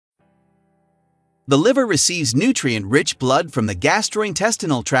The liver receives nutrient-rich blood from the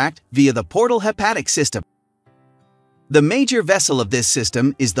gastrointestinal tract via the portal hepatic system. The major vessel of this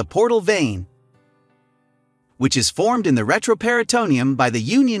system is the portal vein, which is formed in the retroperitoneum by the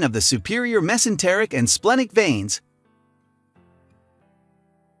union of the superior mesenteric and splenic veins,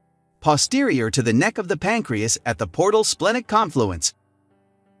 posterior to the neck of the pancreas at the portal-splenic confluence.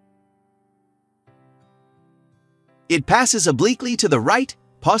 It passes obliquely to the right,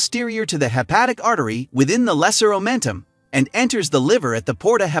 posterior to the hepatic artery within the lesser omentum, and enters the liver at the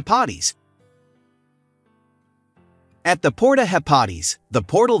porta hepatis. At the porta hepatis, the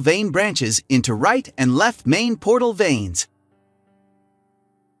portal vein branches into right and left main portal veins.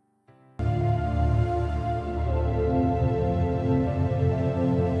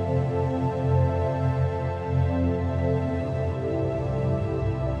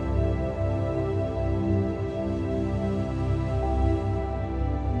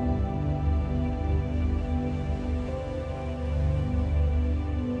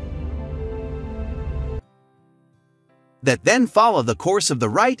 That then follow the course of the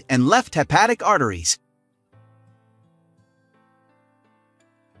right and left hepatic arteries.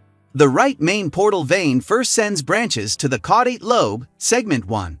 The right main portal vein first sends branches to the caudate lobe, segment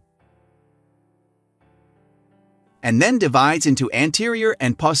 1, and then divides into anterior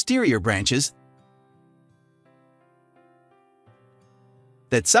and posterior branches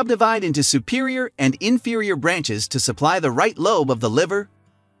that subdivide into superior and inferior branches to supply the right lobe of the liver.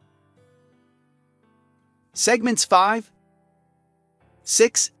 Segments 5,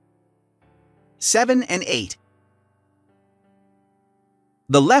 6, 7, and 8.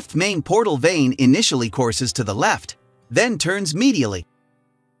 The left main portal vein initially courses to the left, then turns medially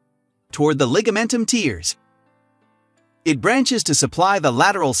toward the ligamentum teres. It branches to supply the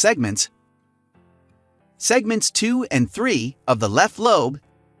lateral segments, segments 2 and 3 of the left lobe,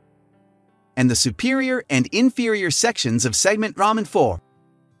 and the superior and inferior sections of segment Raman 4.